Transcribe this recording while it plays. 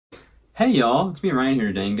Hey y'all, it's me Ryan here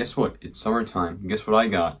today, and guess what? It's summertime. And guess what I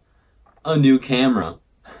got? A new camera.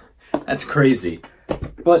 That's crazy.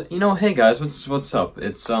 But hey guys, what's up?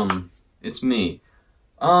 It's me.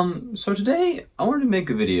 So today I wanted to make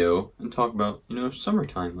a video and talk about,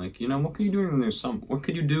 summertime. Like, what could you do in the summer? What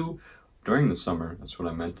could you do during the summer? That's what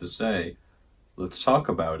I meant to say. Let's talk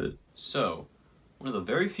about it. So, one of the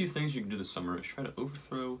very few things you can do this summer is try to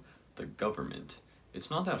overthrow the government.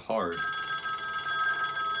 It's not that hard.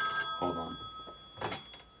 Hold on.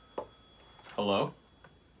 Hello?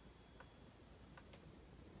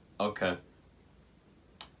 Okay.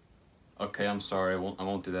 Okay, I'm sorry. I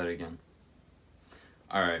won't do that again.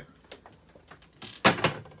 Alright.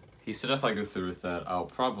 He said if I go through with that, I'll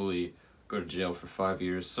probably go to jail for 5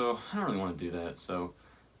 years, so I don't really want to do that, so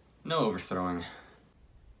no overthrowing.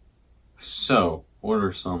 So, what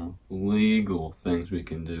are some legal things we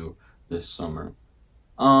can do this summer?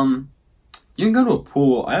 You can go to a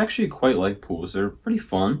pool. I actually quite like pools. They're pretty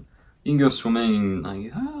fun. You can go swimming,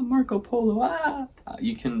 like, Marco Polo,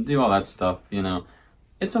 You can do all that stuff,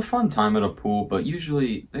 It's a fun time at a pool, but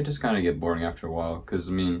usually they just kind of get boring after a while, because,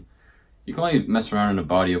 you can only mess around in a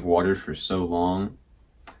body of water for so long.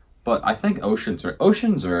 But I think oceans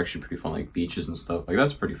are actually pretty fun, like beaches and stuff. Like,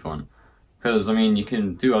 that's pretty fun. Because, you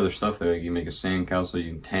can do other stuff there. Like, you make a sandcastle,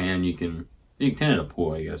 you can tan, you can tan at a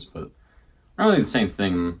pool, I guess, but not really the same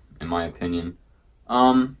thing, in my opinion.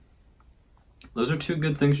 Those are two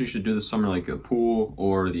good things you should do this summer, like a pool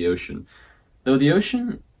or the ocean. Though the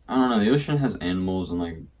ocean, I don't know, the ocean has animals and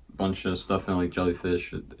like a bunch of stuff in it, like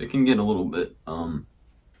jellyfish. It can get a little bit,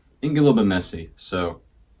 messy. So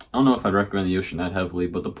I don't know if I'd recommend the ocean that heavily,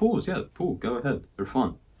 but the pools, yeah, the pool, go ahead, they're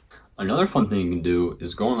fun. Another fun thing you can do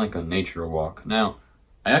is go on like a nature walk. Now,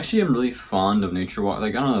 I actually am really fond of nature walk.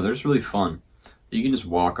 Like, I don't know, they're just really fun. You can just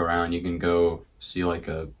walk around, you can go see like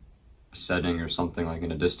a setting or something, like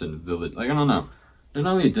in a distant village. Like, I don't know, there's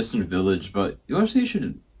not really a distant village, but you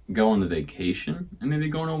should go on the vacation and maybe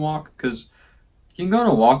go on a walk, because you can go on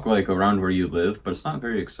a walk like around where you live, but it's not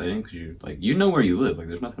very exciting because you know where you live. Like,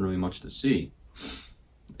 there's nothing really much to see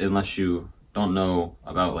unless you don't know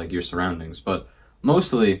about like your surroundings. But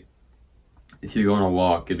mostly, if you go on a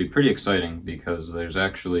walk, it'd be pretty exciting because there's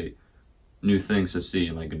actually new things to see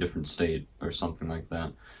in like a different state or something like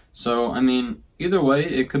that. So, either way,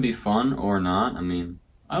 it could be fun or not.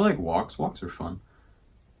 I like walks. Walks are fun.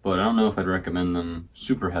 But I don't know if I'd recommend them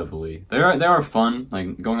super heavily. They are fun,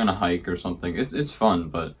 like going on a hike or something. It's fun,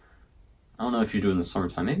 but I don't know if you do it in the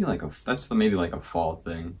summertime. Maybe like maybe like a fall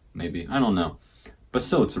thing. Maybe. I don't know. But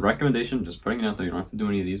still, it's a recommendation. Just putting it out there. You don't have to do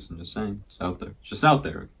any of these. I'm just saying. It's out there. It's just out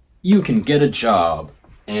there. You can get a job.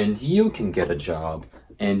 And you can get a job.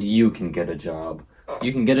 And you can get a job.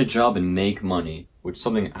 You can get a job and make money, which is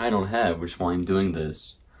something I don't have, which is why I'm doing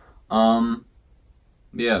this.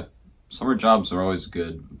 Yeah, summer jobs are always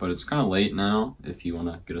good, but it's kind of late now if you want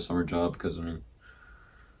to get a summer job, because,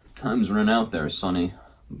 time's running out there, sonny.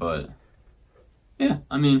 But, yeah,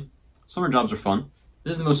 summer jobs are fun.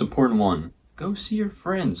 This is the most important one. Go see your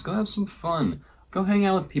friends. Go have some fun. Go hang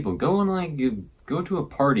out with people. Go on, go to a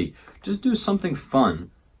party. Just do something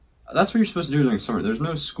fun. That's what you're supposed to do during summer. There's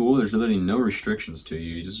no school. There's literally no restrictions to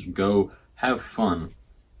you. You just go have fun,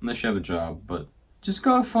 unless you have a job. But just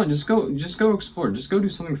go have fun. Just go explore. Just go do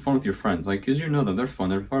something fun with your friends. Like, because you know them. They're fun.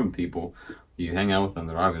 They're fun people. You hang out with them.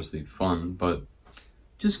 They're obviously fun. But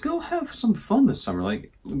just go have some fun this summer.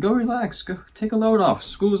 Like, go relax. Go take a load off.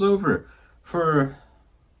 School's over for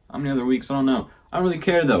how many other weeks? I don't know. I don't really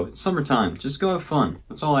care, though. It's summertime. Just go have fun.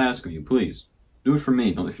 That's all I ask of you. Please. Do it for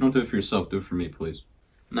me. If you don't do it for yourself, do it for me, please.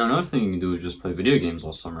 Now, another thing you can do is just play video games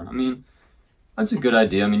all summer. That's a good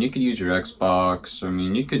idea. You could use your Xbox, or,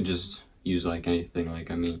 you could just use, like, anything, like,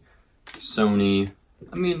 Sony.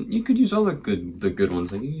 You could use all the good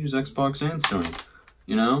ones. Like, you can use Xbox and Sony,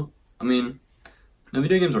 now,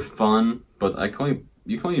 video games are fun, but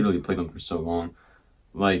you can only really play them for so long.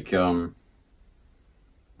 Like, I don't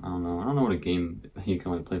know what a game you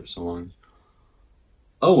can only play for so long is.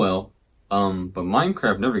 Oh, well, but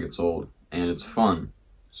Minecraft never gets old, and it's fun.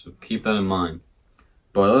 So keep that in mind.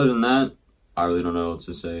 But other than that, I really don't know what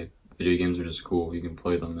to say. Video games are just cool. You can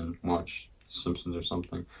play them and watch The Simpsons or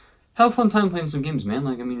something. Have a fun time playing some games, man.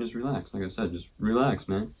 Just relax. Like I said, just relax,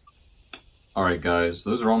 man. Alright, guys.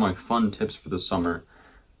 Those are all my fun tips for the summer.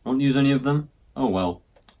 Don't use any of them? Oh, well.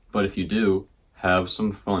 But if you do, have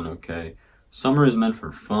some fun, okay? Summer is meant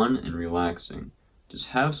for fun and relaxing.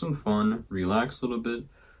 Just have some fun, relax a little bit,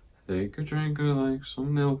 take a drink of, like,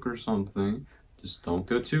 some milk or something. Just don't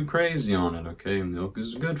go too crazy on it, okay? Milk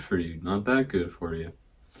is good for you, not that good for you.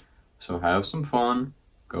 So have some fun,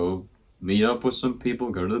 go meet up with some people,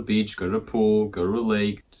 go to the beach, go to the pool, go to a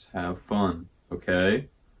lake. Just have fun, okay?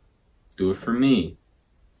 Do it for me,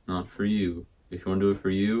 not for you. If you want to do it for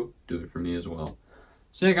you, do it for me as well.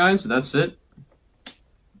 So yeah, guys, that's it.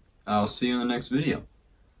 I'll see you in the next video.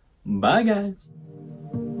 Bye, guys.